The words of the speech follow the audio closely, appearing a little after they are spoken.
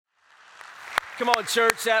Come on,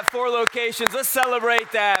 church, at 4 locations. Let's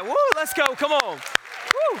celebrate that. Woo, let's go. Come on.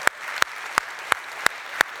 Woo.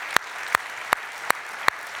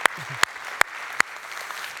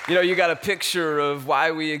 You know, you got a picture of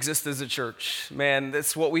why we exist as a church. Man,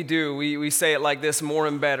 that's what we do. We say it like this, more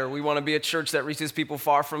and better. We want to be a church that reaches people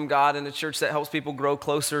far from God and a church that helps people grow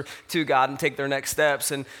closer to God and take their next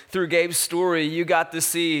steps. And through Gabe's story, you got to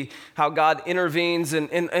see how God intervenes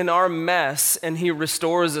in our mess, and he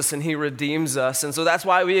restores us and he redeems us. And so that's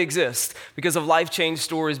why we exist, because of life change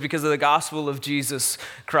stories, because of the gospel of Jesus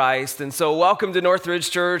Christ. And so welcome to Northridge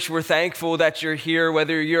Church. We're thankful that you're here,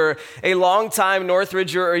 whether you're a longtime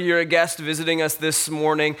Northridger or you're a guest visiting us this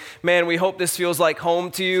morning. Man, we hope this feels like home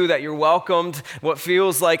to you, that you're welcomed. What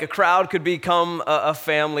feels like a crowd could become a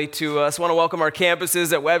family to us. I want to welcome our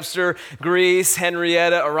campuses at Webster, Greece,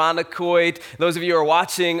 Henrietta, Aranacoit. Those of you who are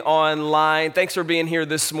watching online, thanks for being here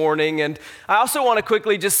this morning. And I also want to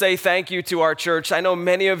quickly just say thank you to our church. I know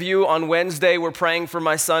many of you on Wednesday were praying for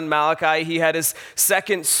my son Malachi. He had his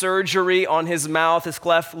second surgery on his mouth, his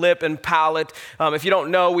cleft lip and palate. If you don't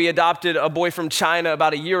know, we adopted a boy from China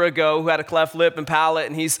about a year ago who had a cleft lip and palate,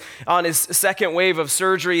 and he's on his second wave of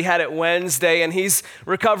surgery. He had it Wednesday, and he's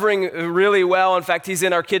recovering really well. In fact, he's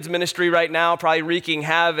in our kids ministry right now, probably wreaking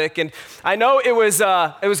havoc. And I know it was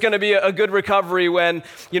going to be a good recovery when,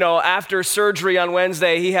 after surgery on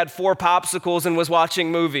Wednesday, he had 4 popsicles and was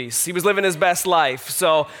watching movies. He was living his best life.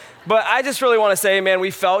 But I just really want to say, man,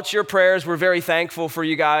 we felt your prayers. We're very thankful for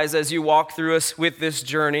you guys as you walk through us with this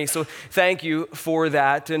journey. So thank you for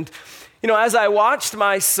that. And as I watched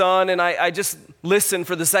my son and I just listened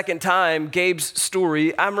for the second time, Gabe's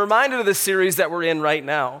story, I'm reminded of the series that we're in right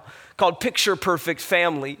now called Picture Perfect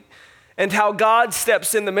Family, and how God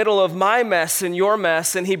steps in the middle of my mess and your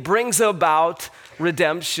mess, and he brings about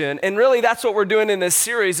redemption. And really that's what we're doing in this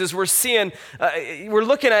series is we're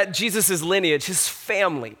looking at Jesus' lineage, his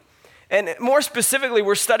family. And more specifically,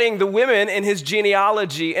 we're studying the women in his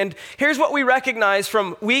genealogy. And here's what we recognize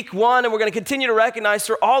from week 1, and we're going to continue to recognize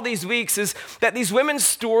through all these weeks, is that these women's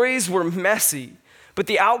stories were messy, but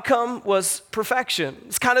the outcome was perfection.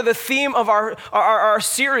 It's kind of the theme of our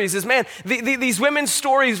series is, man, these women's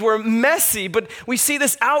stories were messy, but we see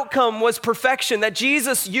this outcome was perfection, that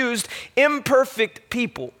Jesus used imperfect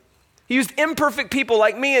people. He used imperfect people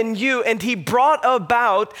like me and you, and he brought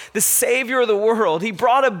about the Savior of the world. He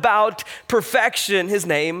brought about perfection. His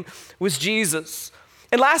name was Jesus.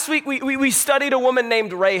 And last week, we studied a woman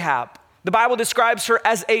named Rahab. The Bible describes her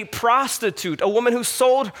as a prostitute, a woman who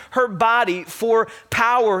sold her body for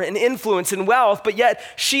power and influence and wealth, but yet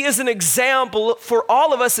she is an example for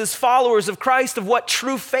all of us as followers of Christ of what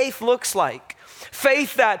true faith looks like.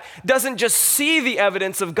 Faith that doesn't just see the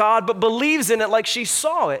evidence of God, but believes in it like she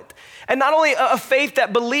saw it. And not only a faith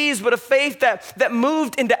that believes, but a faith that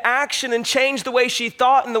moved into action and changed the way she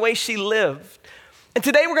thought and the way she lived. And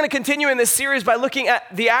today we're going to continue in this series by looking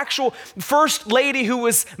at the actual first lady who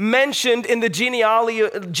was mentioned in the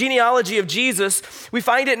genealogy of Jesus. We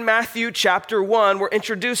find it in Matthew chapter 1. We're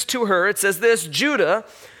introduced to her. It says this: Judah,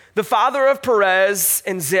 the father of Perez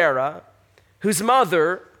and Zerah, whose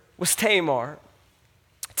mother was Tamar.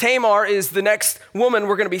 Tamar is the next woman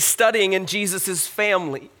we're going to be studying in Jesus'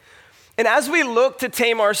 family. And as we look to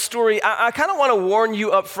Tamar's story, I kind of want to warn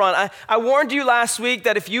you up front. I warned you last week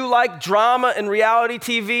that if you like drama and reality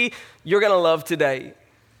TV, you're going to love today.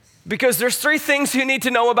 Because there's 3 things you need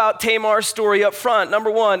to know about Tamar's story up front.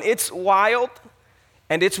 Number 1, it's wild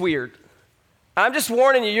and it's weird. I'm just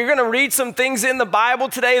warning you, you're going to read some things in the Bible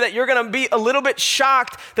today that you're going to be a little bit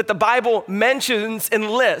shocked that the Bible mentions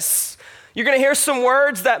and lists. You're going to hear some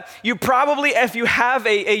words that you probably, if you have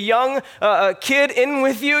a young kid in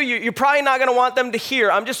with you, you're probably not going to want them to hear.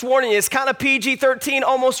 I'm just warning you, it's kind of PG-13,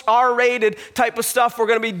 almost R-rated type of stuff we're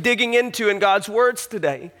going to be digging into in God's words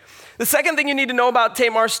today. The second thing you need to know about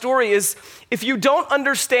Tamar's story is if you don't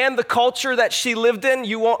understand the culture that she lived in,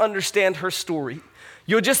 you won't understand her story.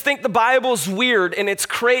 You'll just think the Bible's weird and it's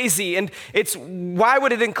crazy and why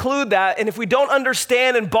would it include that? And if we don't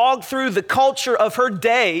understand and bog through the culture of her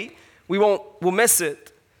day, we'll miss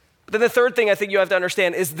it. But then the third thing I think you have to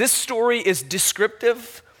understand is this story is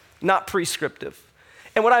descriptive, not prescriptive.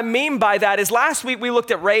 And what I mean by that is last week we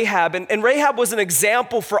looked at Rahab, and Rahab was an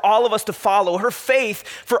example for all of us to follow. Her faith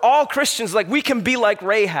for all Christians, like we can be like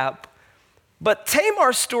Rahab. But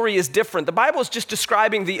Tamar's story is different. The Bible is just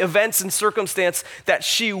describing the events and circumstance that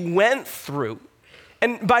she went through.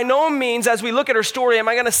 And by no means, as we look at her story, am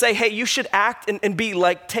I going to say, hey, you should act and be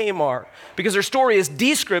like Tamar, because her story is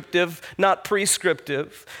descriptive, not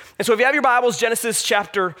prescriptive. And so if you have your Bibles, Genesis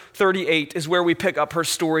chapter 38 is where we pick up her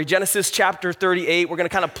story. Genesis chapter 38, we're going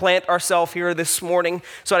to kind of plant ourselves here this morning.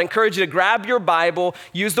 So I'd encourage you to grab your Bible,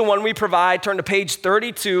 use the one we provide, turn to page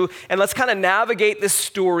 32, and let's kind of navigate this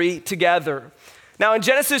story together. Now in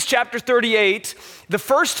Genesis chapter 38, the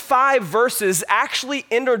first 5 verses actually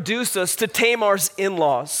introduce us to Tamar's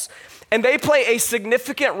in-laws. And they play a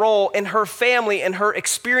significant role in her family and her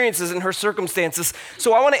experiences and her circumstances.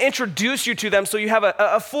 So I want to introduce you to them so you have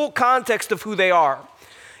a full context of who they are.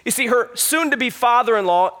 You see, her soon-to-be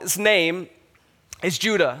father-in-law's name is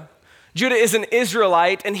Judah. Judah is an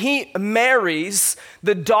Israelite, and he marries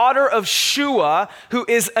the daughter of Shua, who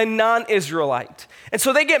is a non-Israelite. And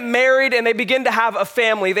so they get married and they begin to have a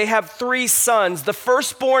family. They have 3 sons. The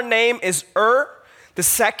firstborn name is the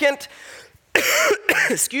second,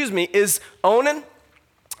 is Onan,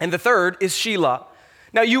 and the third is Shelah.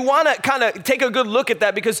 Now you want to kind of take a good look at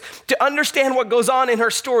that, because to understand what goes on in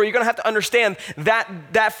her story, you're going to have to understand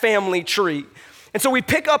that family tree. And so we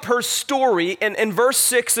pick up her story, and in verse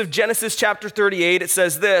 6 of Genesis chapter 38, it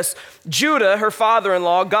says this: Judah, her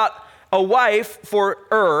father-in-law, got a wife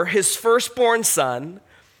for his firstborn son,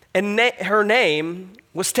 and her name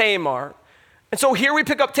was Tamar. And so here we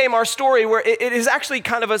pick up Tamar's story, where it is actually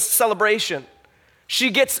kind of a celebration. She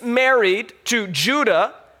gets married to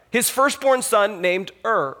Judah, his firstborn son named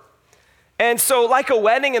And so like a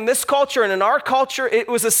wedding in this culture and in our culture, it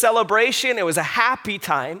was a celebration, it was a happy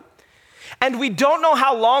time. And we don't know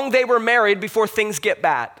how long they were married before things get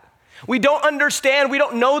bad. We don't understand, we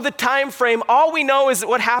don't know the time frame. All we know is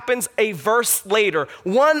what happens a verse later.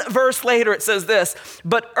 1 verse later, it says this: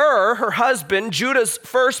 but her husband, Judah's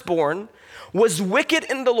firstborn, was wicked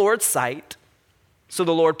in the Lord's sight, so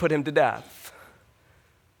the Lord put him to death.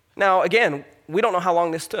 Now, again, we don't know how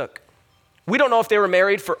long this took. We don't know if they were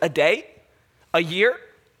married for a day, a year,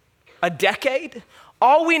 a decade.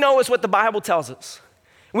 All we know is what the Bible tells us.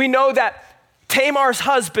 We know that Tamar's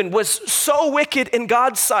husband was so wicked in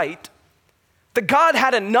God's sight that God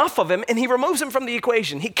had enough of him and he removes him from the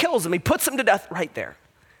equation. He kills him, he puts him to death right there.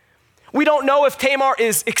 We don't know if Tamar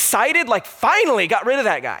is excited, like finally got rid of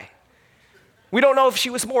that guy. We don't know if she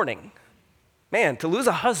was mourning. Man, to lose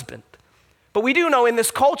a husband. But we do know in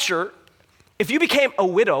this culture, if you became a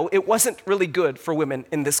widow, it wasn't really good for women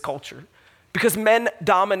in this culture, because men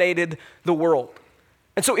dominated the world.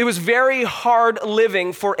 And so it was very hard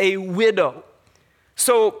living for a widow.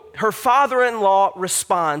 So her father-in-law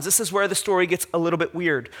responds. This is where the story gets a little bit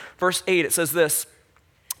weird. Verse 8, it says this: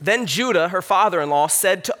 then Judah, her father-in-law,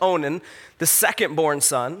 said to Onan, the second-born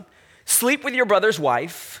son, sleep with your brother's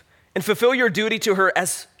wife and fulfill your duty to her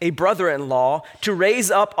as a brother-in-law to raise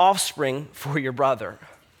up offspring for your brother.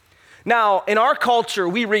 Now, in our culture,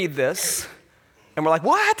 we read this and we're like,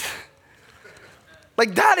 what?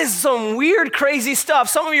 Like, that is some weird, crazy stuff.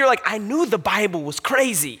 Some of you are like, I knew the Bible was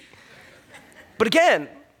crazy. But again,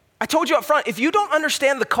 I told you up front, if you don't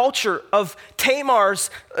understand the culture of Tamar's,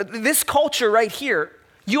 this culture right here,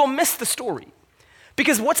 you'll miss the story.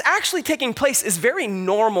 Because what's actually taking place is very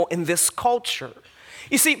normal in this culture.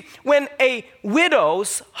 You see, when a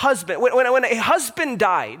widow's husband, when a husband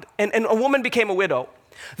died and a woman became a widow,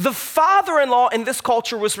 the father-in-law in this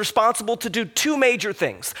culture was responsible to do 2 major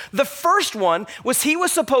things. The first one was he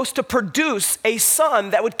was supposed to produce a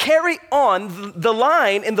son that would carry on the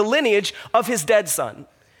line and the lineage of his dead son.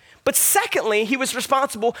 But secondly, he was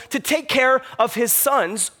responsible to take care of his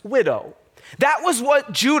son's widow. That was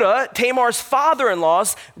what Judah, Tamar's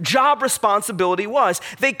father-in-law's job responsibility was.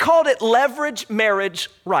 They called it leverage marriage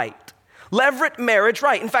right. Leverage marriage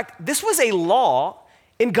right. In fact, this was a law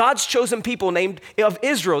in God's chosen people named of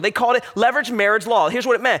Israel. They called it leverage marriage law. Here's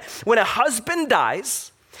what it meant. When a husband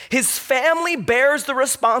dies, his family bears the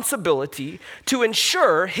responsibility to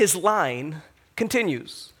ensure his line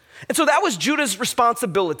continues. And so that was Judah's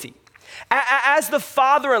responsibility. As the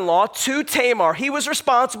father-in-law to Tamar, he was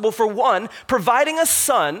responsible for, 1, providing a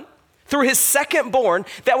son through his second-born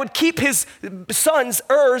that would keep his son's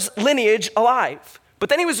lineage alive. But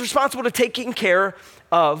then he was responsible to taking care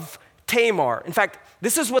of Tamar. In fact,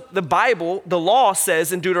 this is what the Bible, the law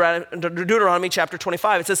says in Deuteronomy chapter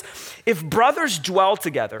 25. It says, if brothers dwell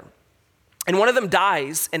together and one of them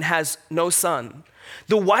dies and has no son,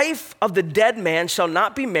 the wife of the dead man shall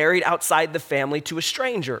not be married outside the family to a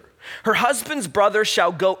stranger. Her husband's brother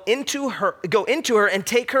shall go into her and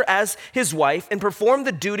take her as his wife and perform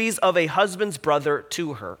the duties of a husband's brother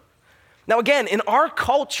to her. Now again, in our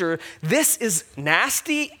culture, this is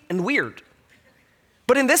nasty and weird.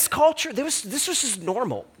 But in this culture, this was just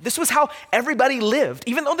normal. This was how everybody lived.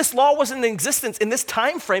 Even though this law wasn't in existence in this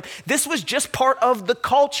time frame, this was just part of the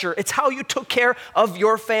culture. It's how you took care of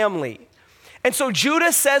your family. And so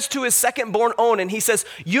Judah says to his second-born Onan, he says,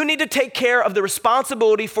 you need to take care of the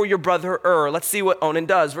responsibility for your brother Let's see what Onan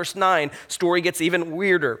does. Verse 9, story gets even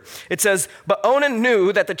weirder. It says, but Onan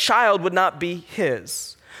knew that the child would not be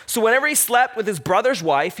his. So whenever he slept with his brother's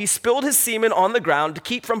wife, he spilled his semen on the ground to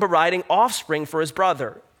keep from providing offspring for his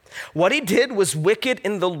brother. What he did was wicked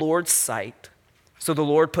in the Lord's sight. So the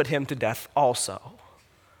Lord put him to death also.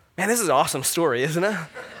 Man, this is an awesome story, isn't it?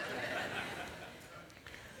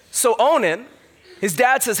 So Onan, his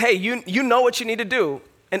dad says, hey, you know what you need to do.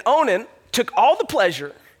 And Onan took all the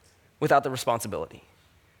pleasure without the responsibility.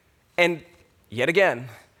 And yet again,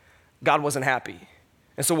 God wasn't happy.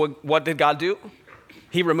 And so what did God do?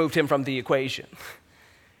 He removed him from the equation.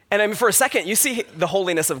 And I mean, for a second, you see the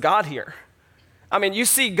holiness of God here. I mean, you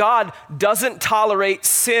see God doesn't tolerate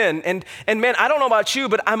sin. And man, I don't know about you,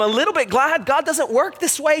 but I'm a little bit glad God doesn't work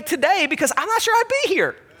this way today because I'm not sure I'd be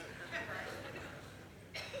here.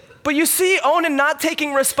 But you see Onan not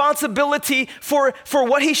taking responsibility for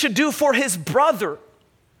what he should do for his brother.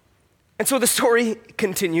 And so the story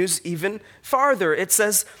continues even farther. It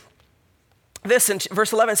says this in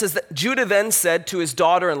verse 11, it says that Judah then said to his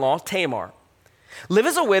daughter-in-law, Tamar, live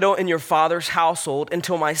as a widow in your father's household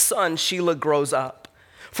until my son Shelah grows up.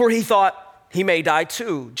 For he thought he may die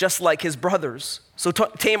too, just like his brothers. So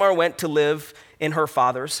Tamar went to live in her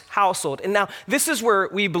father's household. And now this is where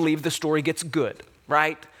we believe the story gets good,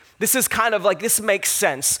 right? This is kind of like, this makes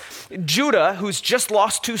sense. Judah, who's just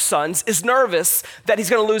lost 2 sons, is nervous that he's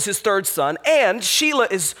gonna lose his 3rd son, and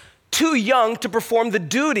Shelah is too young to perform the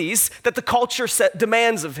duties that the culture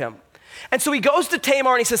demands of him. And so he goes to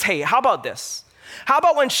Tamar and he says, hey, how about this? How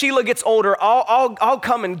about when Shelah gets older, I'll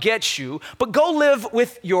come and get you, but go live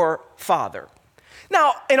with your father.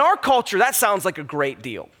 Now, in our culture, that sounds like a great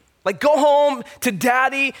deal. Like, go home to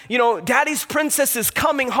daddy, daddy's princess is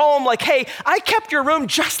coming home. Like, hey, I kept your room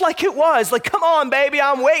just like it was. Like, come on, baby,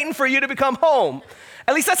 I'm waiting for you to come home.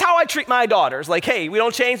 At least that's how I treat my daughters. Like, hey, we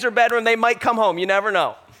don't change their bedroom, they might come home, you never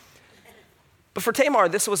know. But for Tamar,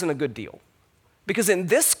 this wasn't a good deal. Because in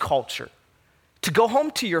this culture, to go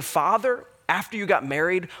home to your father after you got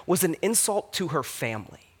married was an insult to her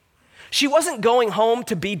family. She wasn't going home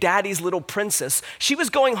to be daddy's little princess. She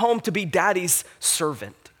was going home to be daddy's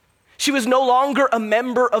servant. She was no longer a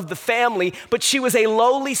member of the family, but she was a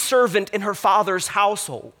lowly servant in her father's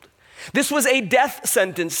household. This was a death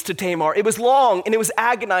sentence to Tamar. It was long and it was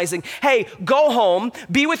agonizing. Hey, go home,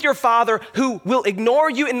 be with your father who will ignore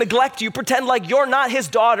you and neglect you, pretend like you're not his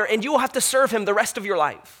daughter, and you will have to serve him the rest of your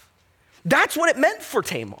life. That's what it meant for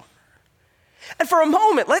Tamar. And for a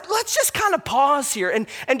moment, let's just kind of pause here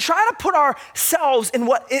and try to put ourselves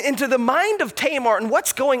into the mind of Tamar and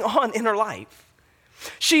what's going on in her life.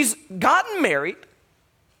 She's gotten married.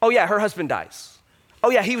 Oh yeah, her husband dies. Oh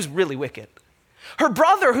yeah, he was really wicked. Her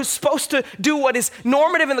brother, who's supposed to do what is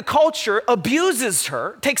normative in the culture, abuses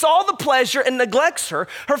her, takes all the pleasure and neglects her.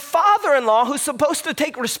 Her father-in-law, who's supposed to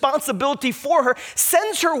take responsibility for her,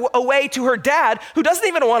 sends her away to her dad, who doesn't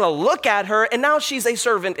even want to look at her, and now she's a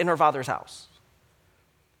servant in her father's house.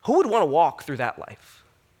 Who would want to walk through that life?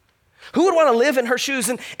 Who would want to live in her shoes?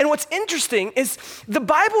 And what's interesting is the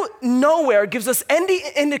Bible nowhere gives us any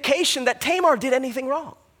indication that Tamar did anything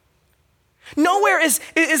wrong. Nowhere is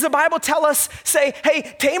the Bible say,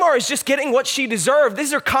 hey, Tamar is just getting what she deserved.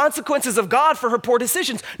 These are consequences of God for her poor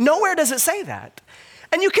decisions. Nowhere does it say that.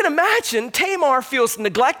 And you can imagine Tamar feels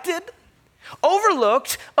neglected,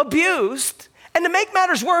 overlooked, abused, and to make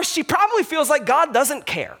matters worse, she probably feels like God doesn't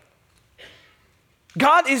care.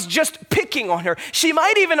 God is just picking on her. She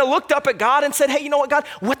might even have looked up at God and said, hey, you know what, God,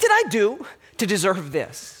 what did I do to deserve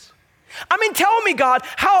this? I mean, tell me, God,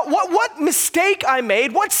 what mistake I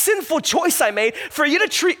made, what sinful choice I made for you to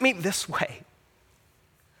treat me this way?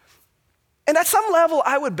 And at some level,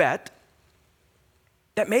 I would bet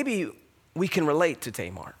that maybe we can relate to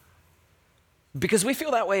Tamar because we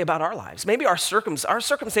feel that way about our lives. Maybe our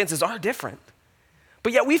circumstances are different,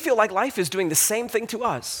 but yet we feel like life is doing the same thing to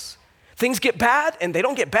us. Things get bad and they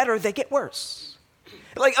don't get better, they get worse.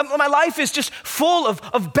 Like my life is just full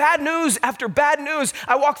of bad news after bad news.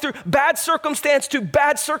 I walk through bad circumstance to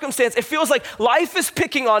bad circumstance. It feels like life is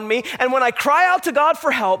picking on me, and when I cry out to God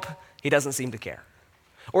for help, he doesn't seem to care.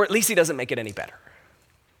 Or at least he doesn't make it any better.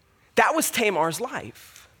 That was Tamar's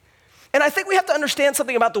life. And I think we have to understand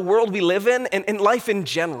something about the world we live in and life in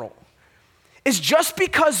general. Is just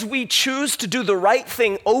because we choose to do the right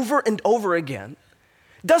thing over and over again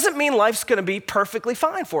doesn't mean life's gonna be perfectly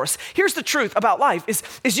fine for us. Here's the truth about life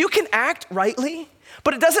is you can act rightly,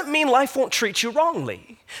 but it doesn't mean life won't treat you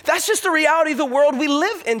wrongly. That's just the reality of the world we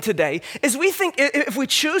live in today, is we think if we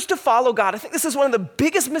choose to follow God, I think this is one of the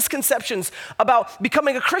biggest misconceptions about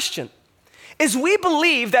becoming a Christian, is we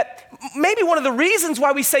believe that maybe one of the reasons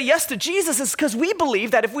why we say yes to Jesus is because we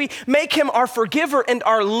believe that if we make him our forgiver and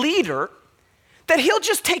our leader, that he'll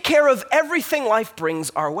just take care of everything life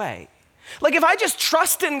brings our way. Like if I just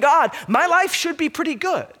trust in God, my life should be pretty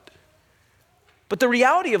good. But the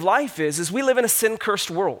reality of life is we live in a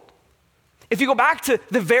sin-cursed world. If you go back to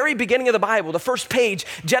the very beginning of the Bible, the first page,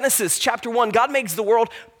 Genesis chapter 1, God makes the world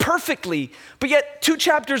perfectly. But yet 2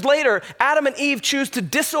 chapters later, Adam and Eve choose to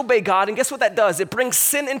disobey God. And guess what that does? It brings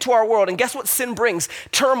sin into our world. And guess what sin brings?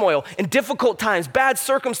 Turmoil and difficult times, bad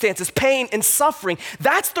circumstances, pain and suffering.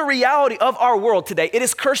 That's the reality of our world today. It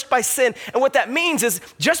is cursed by sin. And what that means is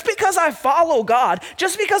just because I follow God,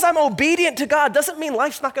 just because I'm obedient to God, doesn't mean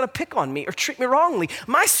life's not going to pick on me or treat me wrongly.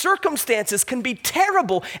 My circumstances can be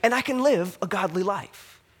terrible and I can live a godly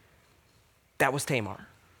life. That was Tamar.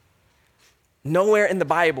 Nowhere in the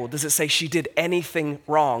Bible does it say she did anything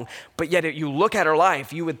wrong, but yet if you look at her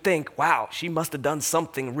life, you would think, wow, she must have done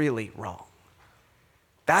something really wrong.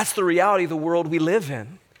 That's the reality of the world we live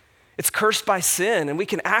in. It's cursed by sin, and we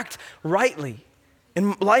can act rightly,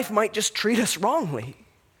 and life might just treat us wrongly.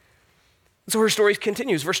 So her story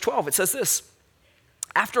continues. Verse 12, it says this: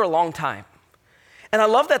 after a long time. And I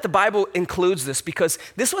love that the Bible includes this because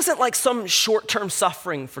this wasn't like some short-term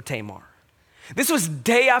suffering for Tamar. This was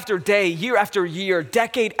day after day, year after year,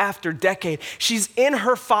 decade after decade. She's in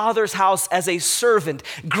her father's house as a servant,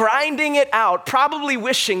 grinding it out, probably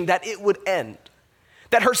wishing that it would end,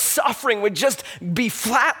 that her suffering would just be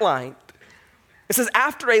flatlined. It says,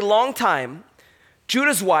 after a long time,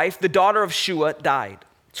 Judah's wife, the daughter of Shua, died.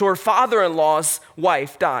 So her father-in-law's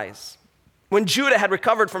wife dies. When Judah had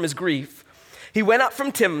recovered from his grief, he went up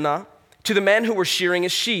from Timnah to the men who were shearing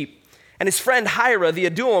his sheep, and his friend Hira the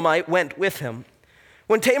Adullamite went with him.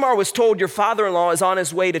 When Tamar was told, your father-in-law is on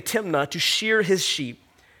his way to Timnah to shear his sheep,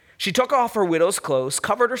 she took off her widow's clothes,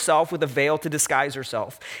 covered herself with a veil to disguise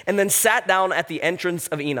herself, and then sat down at the entrance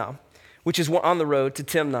of Enah, which is on the road to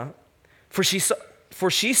Timnah. For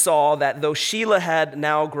she saw that though Shelah had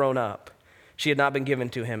now grown up, she had not been given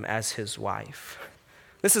to him as his wife.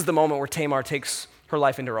 This is the moment where Tamar takes her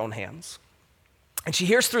life into her own hands. And she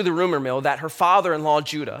hears through the rumor mill that her father-in-law,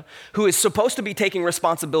 Judah, who is supposed to be taking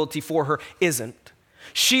responsibility for her, isn't.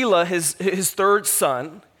 Shelah, his third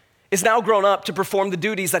son, is now grown up to perform the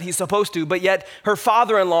duties that he's supposed to, but yet her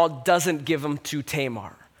father-in-law doesn't give him to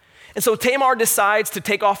Tamar. And so Tamar decides to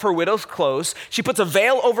take off her widow's clothes. She puts a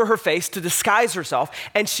veil over her face to disguise herself,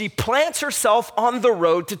 and she plants herself on the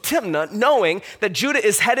road to Timnah, knowing that Judah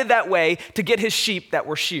is headed that way to get his sheep that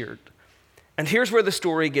were sheared. And here's where the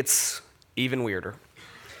story gets even weirder.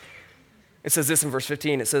 It says this in verse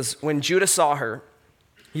 15. It says, when Judah saw her,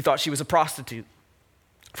 he thought she was a prostitute,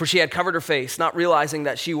 for she had covered her face. Not realizing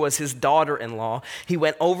that she was his daughter-in-law, he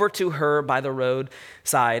went over to her by the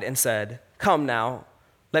roadside and said, come now,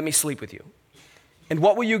 let me sleep with you. And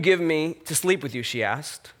what will you give me to sleep with you, she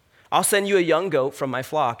asked. I'll send you a young goat from my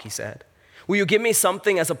flock, he said. Will you give me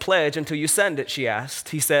something as a pledge until you send it, she asked.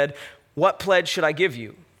 He said, what pledge should I give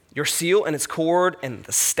you? Your seal and its cord and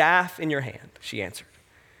the staff in your hand, she answered.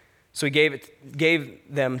 So he gave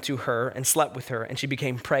them to her and slept with her, and she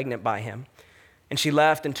became pregnant by him. And she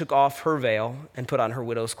left and took off her veil and put on her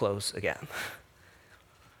widow's clothes again.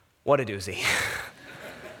 What a doozy.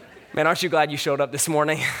 Man, aren't you glad you showed up this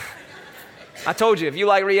morning? I told you, if you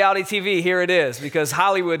like reality TV, here it is, because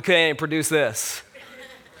Hollywood can't produce this.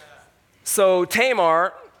 So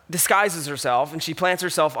Tamar disguises herself, and she plants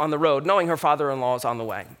herself on the road, knowing her father-in-law is on the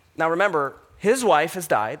way. Now remember, his wife has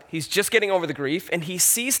died. He's just getting over the grief, and he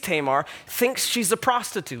sees Tamar, thinks she's a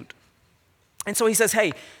prostitute. And so he says,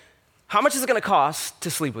 hey, how much is it going to cost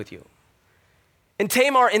to sleep with you? And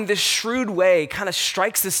Tamar, in this shrewd way, kind of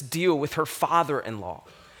strikes this deal with her father-in-law.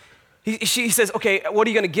 She says, okay, what are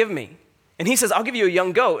you going to give me? And he says, I'll give you a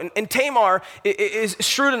young goat. And Tamar is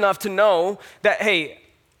shrewd enough to know that, hey,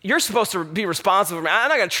 you're supposed to be responsible for me. I'm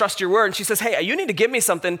not going to trust your word. And she says, hey, you need to give me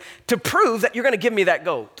something to prove that you're going to give me that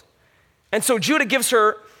goat. And so Judah gives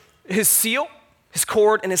her his seal, his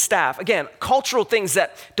cord, and his staff. Again, cultural things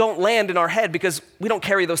that don't land in our head because we don't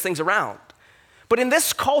carry those things around. But in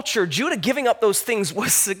this culture, Judah giving up those things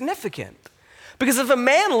was significant. Because if a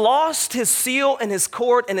man lost his seal and his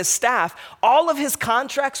cord and his staff, all of his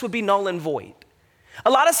contracts would be null and void. A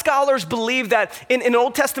lot of scholars believe that in an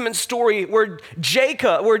Old Testament story where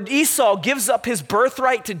Esau gives up his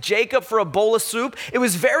birthright to Jacob for a bowl of soup, it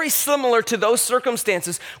was very similar to those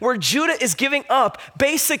circumstances where Judah is giving up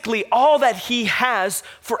basically all that he has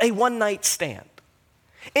for a one-night stand.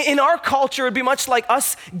 In our culture, it'd be much like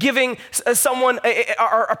us giving someone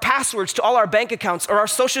our passwords to all our bank accounts or our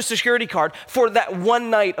social security card for that one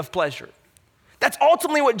night of pleasure. That's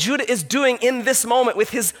ultimately what Judah is doing in this moment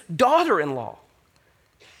with his daughter-in-law.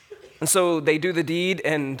 And so they do the deed,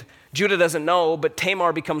 and Judah doesn't know, but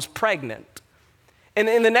Tamar becomes pregnant. And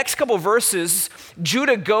in the next couple verses,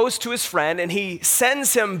 Judah goes to his friend, and he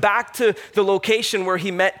sends him back to the location where he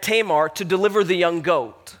met Tamar to deliver the young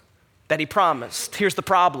goat that he promised. Here's the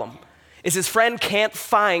problem, is his friend can't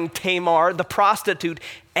find Tamar, the prostitute,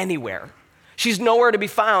 anywhere. She's nowhere to be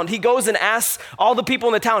found. He goes and asks all the people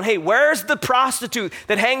in the town, hey, where's the prostitute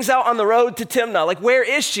that hangs out on the road to Timnah? Like, where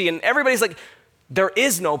is she? And everybody's like, there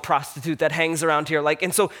is no prostitute that hangs around here.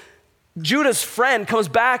 And so Judah's friend comes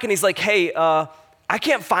back and he's like, hey, I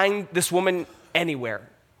can't find this woman anywhere.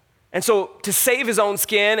 And so to save his own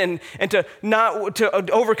skin and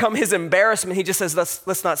to overcome his embarrassment, he just says,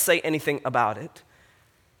 let's not say anything about it.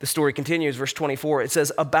 The story continues, verse 24. It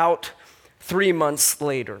says, about 3 months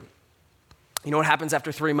later. You know what happens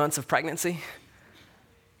after 3 months of pregnancy?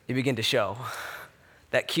 You begin to show.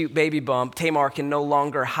 That cute baby bump, Tamar can no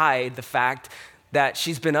longer hide the fact that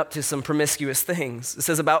she's been up to some promiscuous things. It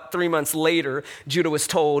says about 3 months later, Judah was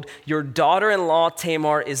told, your daughter-in-law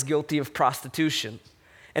Tamar is guilty of prostitution.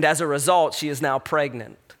 And as a result, she is now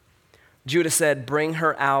pregnant. Judah said, bring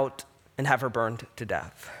her out and have her burned to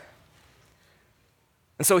death.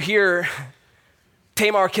 And so here,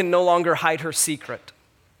 Tamar can no longer hide her secret.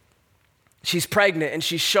 She's pregnant and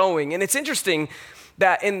she's showing. And it's interesting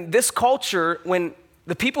that in this culture, when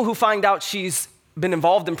the people who find out she's been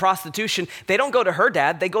involved in prostitution, they don't go to her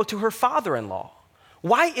dad, they go to her father-in-law.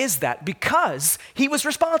 Why is that? Because he was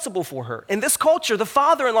responsible for her. In this culture, the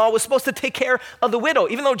father-in-law was supposed to take care of the widow,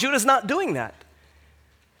 even though Judah's not doing that.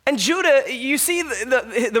 And Judah, you see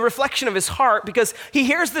the reflection of his heart because he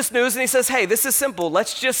hears this news and he says, hey, this is simple.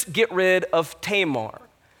 Let's just get rid of Tamar.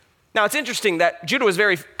 Now, it's interesting that Judah was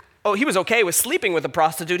he was okay with sleeping with a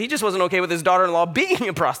prostitute. He just wasn't okay with his daughter-in-law being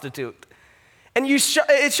a prostitute. And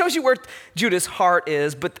it shows you where Judah's heart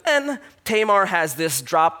is, but then Tamar has this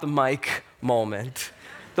drop the mic moment.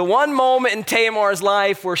 The one moment in Tamar's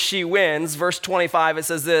life where she wins, verse 25, it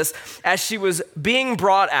says this, as she was being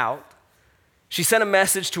brought out, she sent a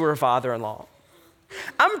message to her father-in-law.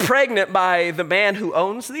 I'm pregnant by the man who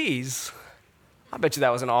owns these. I bet you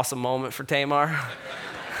that was an awesome moment for Tamar.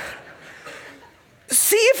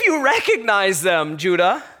 See if you recognize them,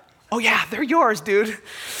 Judah. Oh yeah, they're yours, dude.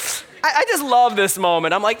 I just love this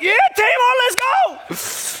moment. I'm like, yeah, Tamar, let's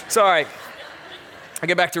go. Sorry. I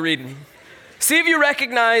get back to reading. See if you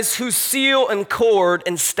recognize whose seal and cord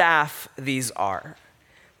and staff these are.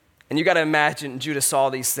 And you got to imagine Judah saw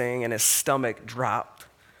these things and his stomach dropped.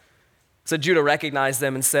 So Judah recognized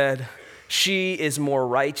them and said, she is more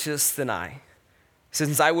righteous than I,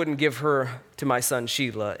 since I wouldn't give her to my son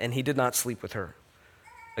Shelah, and he did not sleep with her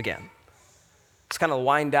again. It's kind of the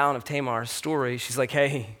wind down of Tamar's story. She's like,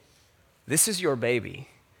 hey, this is your baby.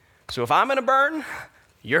 So if I'm going to burn,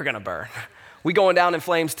 you're going to burn. We going down in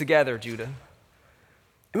flames together, Judah.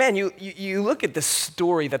 Man, you look at this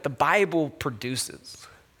story that the Bible produces,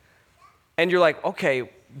 and you're like, okay,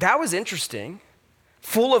 that was interesting,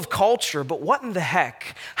 full of culture, but what in the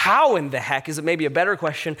heck, how in the heck, is it maybe a better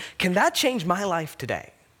question, can that change my life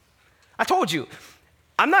today? I told you,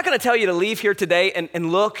 I'm not going to tell you to leave here today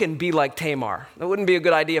and look and be like Tamar. That wouldn't be a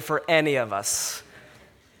good idea for any of us.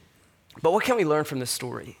 But what can we learn from this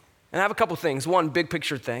story? And I have a couple things. One, big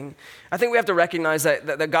picture thing. I think we have to recognize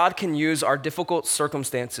that God can use our difficult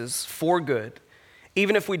circumstances for good,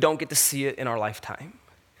 even if we don't get to see it in our lifetime.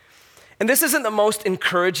 And this isn't the most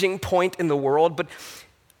encouraging point in the world, but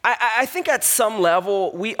I think at some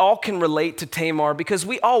level, we all can relate to Tamar because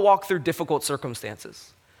we all walk through difficult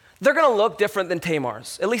circumstances. They're going to look different than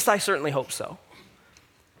Tamar's. At least I certainly hope so.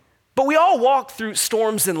 But we all walk through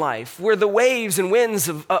storms in life where the waves and winds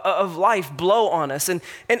of life blow on us. And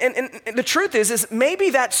the truth is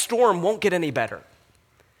maybe that storm won't get any better.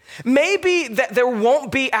 Maybe that there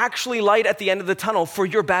won't be actually light at the end of the tunnel for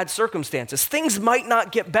your bad circumstances. Things might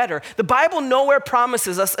not get better. The Bible nowhere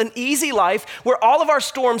promises us an easy life where all of our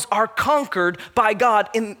storms are conquered by God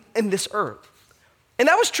in this earth. And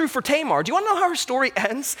that was true for Tamar. Do you want to know how her story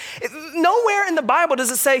ends? Nowhere in the Bible does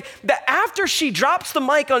it say that after she drops the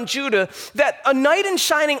mic on Judah, that a knight in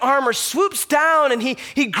shining armor swoops down and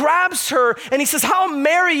he grabs her and he says, I'll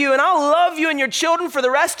marry you and I'll love you and your children for the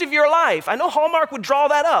rest of your life. I know Hallmark would draw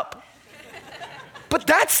that up. But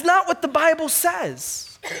that's not what the Bible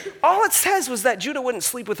says. All it says was that Judah wouldn't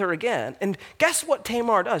sleep with her again. And guess what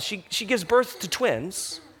Tamar does? She gives birth to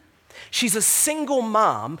twins. She's a single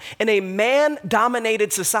mom in a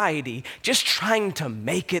man-dominated society just trying to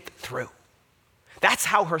make it through. That's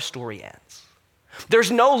how her story ends.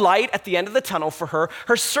 There's no light at the end of the tunnel for her.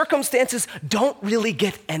 Her circumstances don't really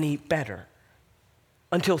get any better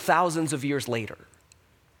until thousands of years later,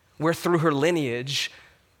 where through her lineage,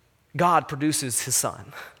 God produces his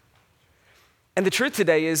son. And the truth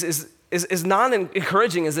today is not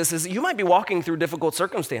encouraging as this is, you might be walking through difficult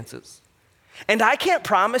circumstances. And I can't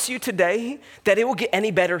promise you today that it will get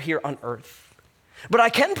any better here on earth. But I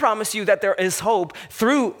can promise you that there is hope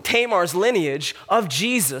through Tamar's lineage of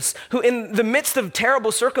Jesus, who in the midst of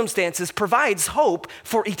terrible circumstances provides hope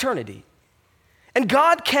for eternity. And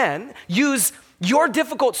God can use your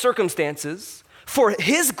difficult circumstances for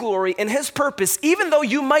his glory and his purpose, even though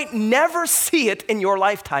you might never see it in your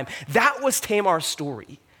lifetime. That was Tamar's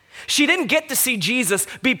story. She didn't get to see Jesus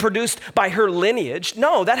be produced by her lineage.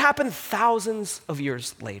 No, that happened thousands of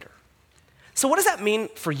years later. So what does that mean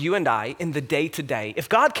for you and I in the day-to-day? If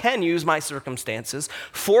God can use my circumstances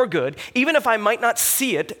for good, even if I might not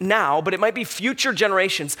see it now, but it might be future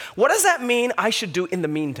generations, what does that mean I should do in the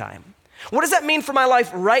meantime? What does that mean for my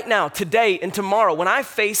life right now, today and tomorrow, when I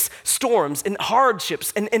face storms and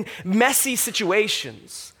hardships and messy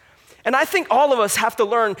situations? And I think all of us have to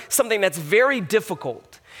learn something that's very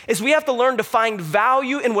difficult, is we have to learn to find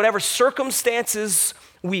value in whatever circumstances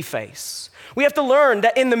we face. We have to learn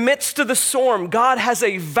that in the midst of the storm, God has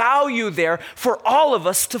a value there for all of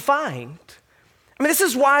us to find. I mean, this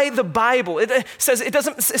is why the Bible, it says it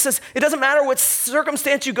doesn't matter what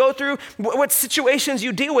circumstance you go through, what situations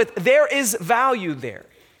you deal with, there is value there.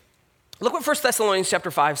 Look what 1 Thessalonians chapter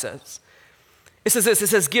 5 says. It says this, it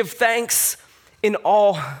says, give thanks in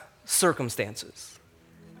all circumstances.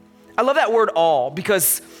 I love that word all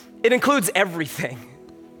because it includes everything.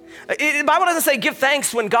 The Bible doesn't say give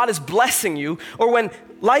thanks when God is blessing you or when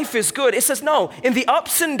life is good. It says no, in the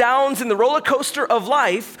ups and downs, in the roller coaster of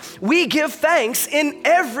life, we give thanks in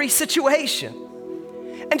every situation.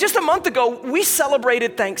 And just a month ago, we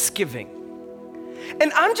celebrated Thanksgiving.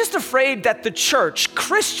 And I'm just afraid that the church,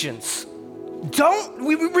 Christians,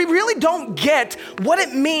 we really don't get what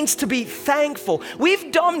it means to be thankful.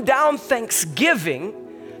 We've dumbed down Thanksgiving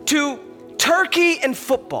to turkey and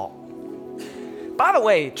football. By the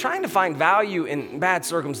way, trying to find value in bad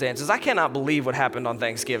circumstances, I cannot believe what happened on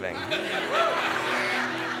Thanksgiving.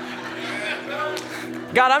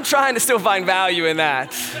 God, I'm trying to still find value in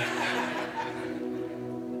that.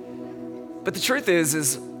 But the truth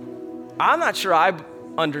is I'm not sure I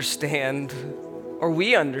understand or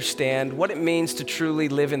we understand what it means to truly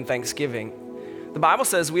live in Thanksgiving. The Bible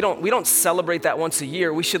says we don't celebrate that once a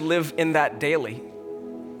year. We should live in that daily.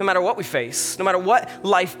 No matter what we face, no matter what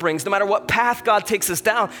life brings, no matter what path God takes us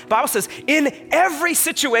down, the Bible says in every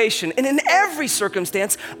situation and in every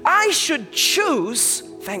circumstance, I should choose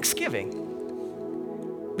thanksgiving.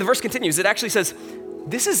 The verse continues. It actually says,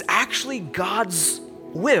 this is actually God's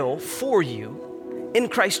will for you in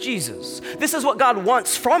Christ Jesus. This is what God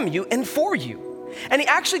wants from you and for you. And he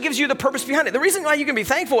actually gives you the purpose behind it. The reason why you can be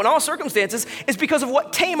thankful in all circumstances is because of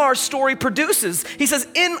what Tamar's story produces. He says,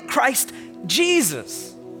 in Christ Jesus.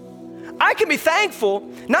 I can be thankful,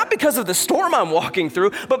 not because of the storm I'm walking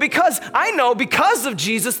through, but because I know because of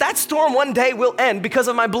Jesus, that storm one day will end because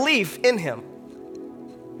of my belief in him.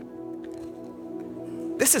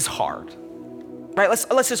 This is hard, right?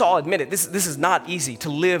 Let's just all admit it. This is not easy to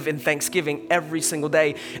live in Thanksgiving every single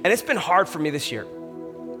day. And it's been hard for me this year.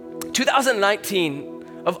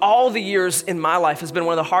 2019, of all the years in my life, has been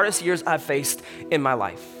one of the hardest years I've faced in my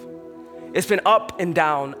life. It's been up and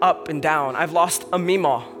down, up and down. I've lost a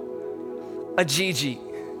Mima, a Gigi.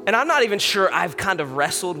 And I'm not even sure I've kind of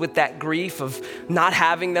wrestled with that grief of not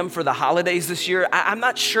having them for the holidays this year. I'm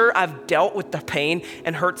not sure I've dealt with the pain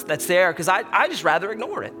and hurts that's there because I just rather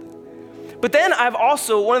ignore it. But then I've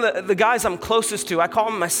also, one of the guys I'm closest to, I call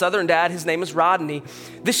him my Southern dad, his name is Rodney.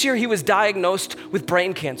 This year he was diagnosed with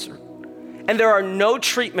brain cancer and there are no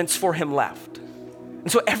treatments for him left.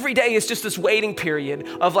 And so every day is just this waiting period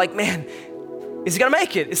of like, man, is he gonna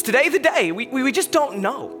make it? Is today the day? We just don't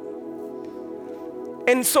know.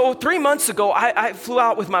 And so 3 months ago, I flew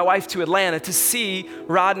out with my wife to Atlanta to see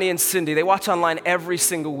Rodney and Cindy. They watch online every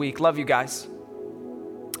single week. Love you guys.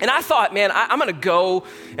 And I thought, man, I'm gonna go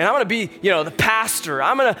and I'm gonna be, the pastor.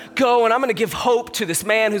 I'm gonna go and I'm gonna give hope to this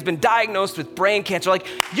man who's been diagnosed with brain cancer. Like,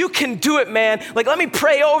 you can do it, man. Like, let me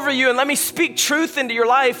pray over you and let me speak truth into your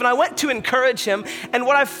life. And I went to encourage him. And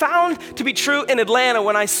what I found to be true in Atlanta,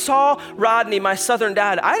 when I saw Rodney, my Southern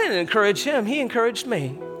dad, I didn't encourage him, he encouraged me.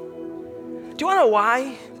 Do you wanna know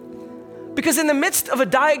why? Because in the midst of a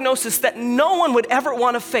diagnosis that no one would ever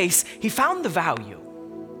wanna face, he found the value.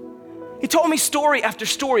 He told me story after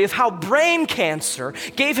story of how brain cancer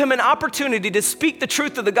gave him an opportunity to speak the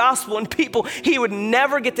truth of the gospel in people he would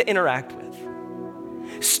never get to interact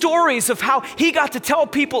with. Stories of how he got to tell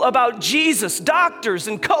people about Jesus, doctors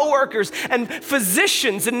and coworkers and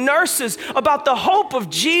physicians and nurses about the hope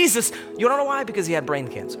of Jesus. You don't know why? Because he had brain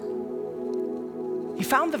cancer. He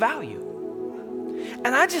found the value.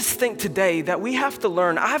 And I just think today that we have to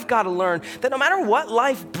learn, I've got to learn that no matter what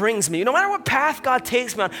life brings me, no matter what path God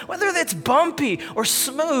takes me on, whether it's bumpy or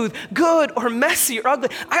smooth, good or messy or ugly,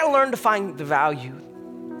 I got to learn to find the value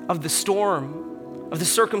of the storm, of the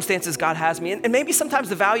circumstances God has me. And maybe sometimes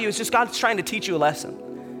the value is just God's trying to teach you a lesson.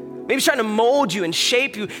 Maybe he's trying to mold you and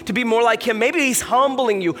shape you to be more like him. Maybe he's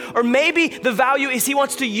humbling you. Or maybe the value is he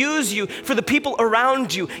wants to use you for the people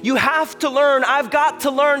around you. You have to learn, I've got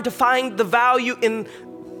to learn to find the value in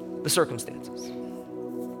the circumstances.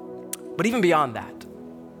 But even beyond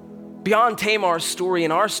that, beyond Tamar's story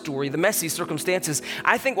and our story, the messy circumstances,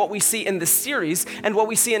 I think what we see in this series and what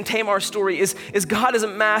we see in Tamar's story is God is a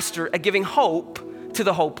master at giving hope to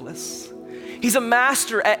the hopeless. He's a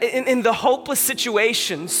master in the hopeless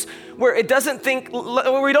situations where we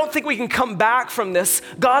don't think we can come back from this.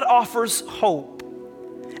 God offers hope.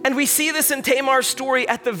 And we see this in Tamar's story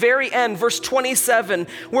at the very end, verse 27,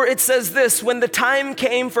 where it says this: when the time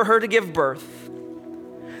came for her to give birth,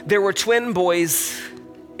 there were twin boys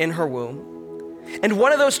in her womb. And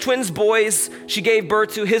one of those twins boys she gave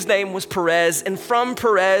birth to, his name was Perez. And from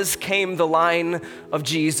Perez came the line of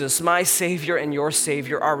Jesus, my Savior and your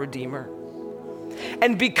Savior, our Redeemer.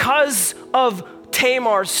 And because of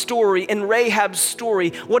Tamar's story and Rahab's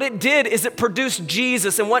story, what it did is it produced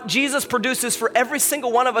Jesus. And what Jesus produces for every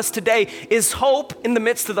single one of us today is hope in the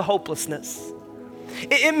midst of the hopelessness.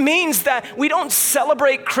 It means that we don't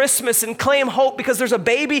celebrate Christmas and claim hope because there's a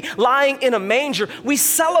baby lying in a manger. We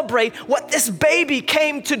celebrate what this baby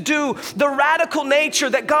came to do, the radical nature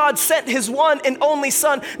that God sent his one and only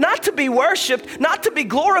son, not to be worshiped, not to be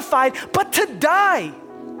glorified, but to die.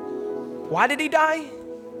 Why did he die?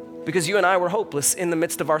 Because you and I were hopeless in the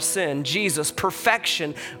midst of our sin. Jesus,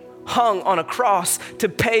 perfection, hung on a cross to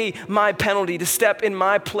pay my penalty, to step in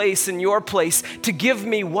my place, in your place, to give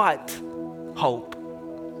me what? Hope.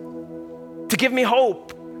 To give me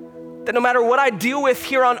hope. That no matter what I deal with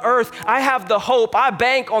here on earth, I have the hope, I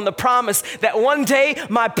bank on the promise that one day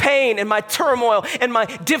my pain and my turmoil and my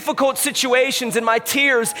difficult situations and my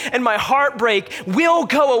tears and my heartbreak will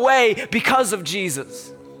go away because of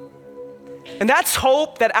Jesus. And that's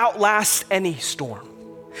hope that outlasts any storm.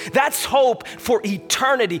 That's hope for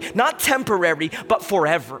eternity, not temporary, but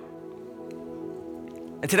forever.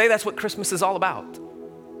 And today that's what Christmas is all about.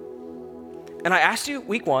 And I asked you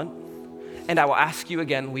week 1, and I will ask you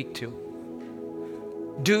again week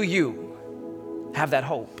 2. Do you have that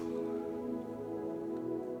hope?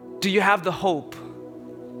 Do you have the hope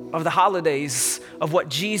of the holidays, of what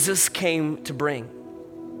Jesus came to bring?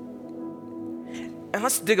 And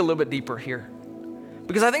let's dig a little bit deeper here,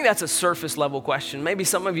 because I think that's a surface level question. Maybe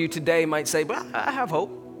some of you today might say, well, I have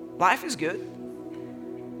hope. Life is good.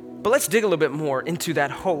 But let's dig a little bit more into that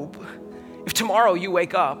hope. If tomorrow you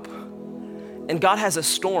wake up and God has a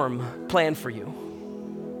storm planned for you,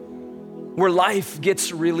 where life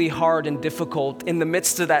gets really hard and difficult, in the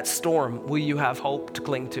midst of that storm, will you have hope to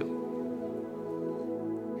cling to?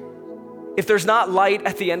 If there's not light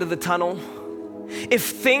at the end of the tunnel, if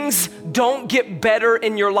things don't get better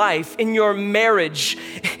in your life, in your marriage,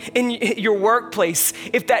 in your workplace,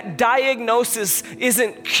 if that diagnosis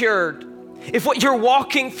isn't cured, if what you're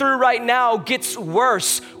walking through right now gets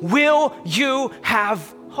worse, will you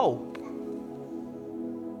have hope?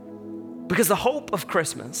 Because the hope of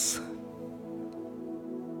Christmas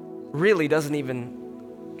really doesn't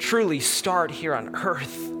even truly start here on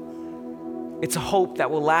earth. It's a hope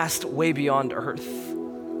that will last way beyond earth.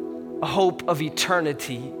 A hope of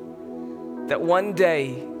eternity, that one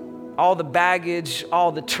day all the baggage,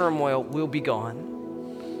 all the turmoil will be gone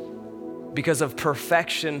because of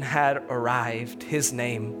perfection had arrived. His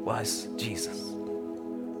name was Jesus.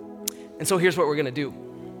 And so here's what we're gonna do.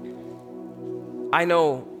 I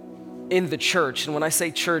know in the church, and when I say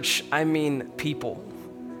church, I mean people.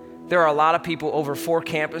 There are a lot of people over 4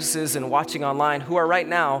 campuses and watching online who are right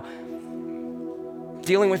now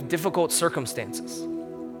dealing with difficult circumstances.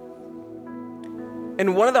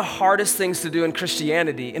 And one of the hardest things to do in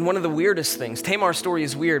Christianity, and one of the weirdest things, Tamar's story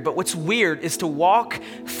is weird, but what's weird is to walk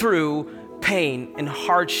through pain and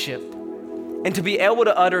hardship and to be able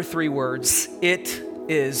to utter 3 words, "It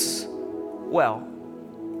is well."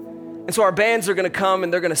 And so our bands are gonna come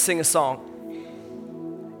and they're gonna sing a song.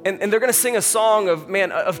 And they're gonna sing a song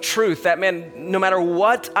of truth, that no matter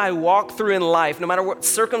what I walk through in life, no matter what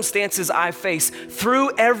circumstances I face, through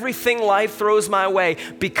everything life throws my way,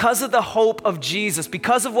 because of the hope of Jesus,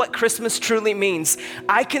 because of what Christmas truly means,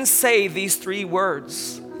 I can say these 3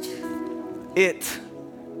 words, "It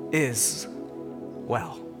is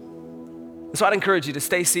well." And so I'd encourage you to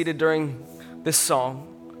stay seated during this song,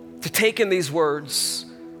 to take in these words,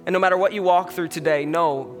 and no matter what you walk through today,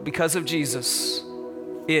 know because of Jesus,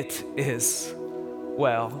 it is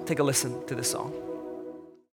well. Take a listen to this song.